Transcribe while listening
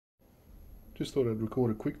Just thought I'd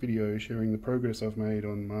record a quick video sharing the progress I've made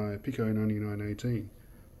on my PICO9918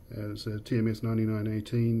 as a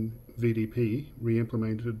TMS9918 VDP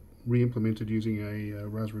re-implemented using a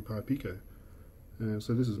Raspberry Pi Pico.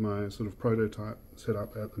 So this is my sort of prototype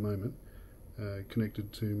setup at the moment,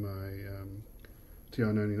 connected to my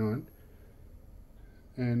TI99,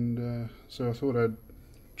 and so I thought I'd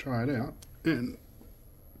try it out, and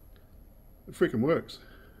it freaking works.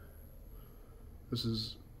 This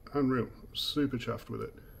is unreal, super chuffed with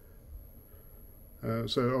it.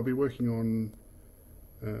 So I'll be working on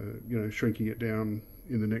shrinking it down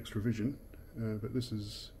in the next revision, but this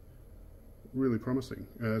is really promising.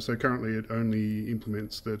 So currently it only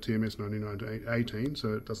implements the TMS9918,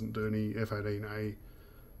 so it doesn't do any F18A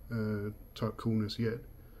type coolness yet,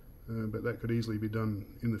 but that could easily be done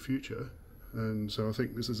in the future. And so I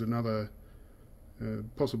think this is another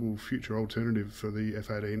possible future alternative for the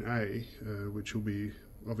F18A, which will be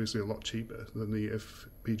obviously a lot cheaper than the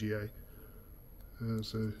FPGA.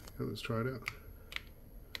 So let's try it out.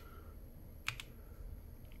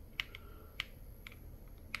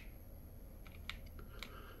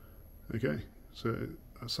 Okay, so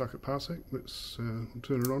a socket parsec. Let's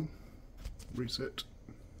turn it on, reset.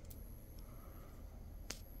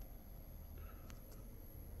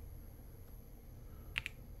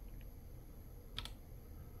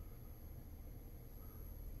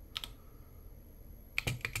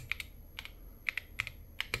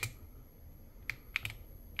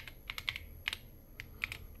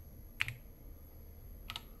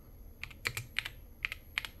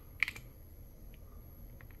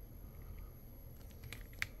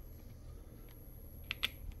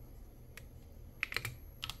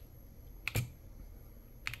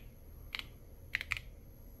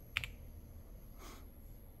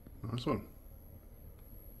 Nice one.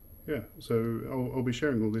 Yeah, so I'll be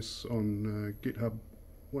sharing all this on GitHub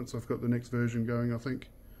once I've got the next version going, I think,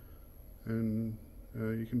 and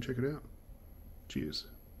you can check it out. Cheers.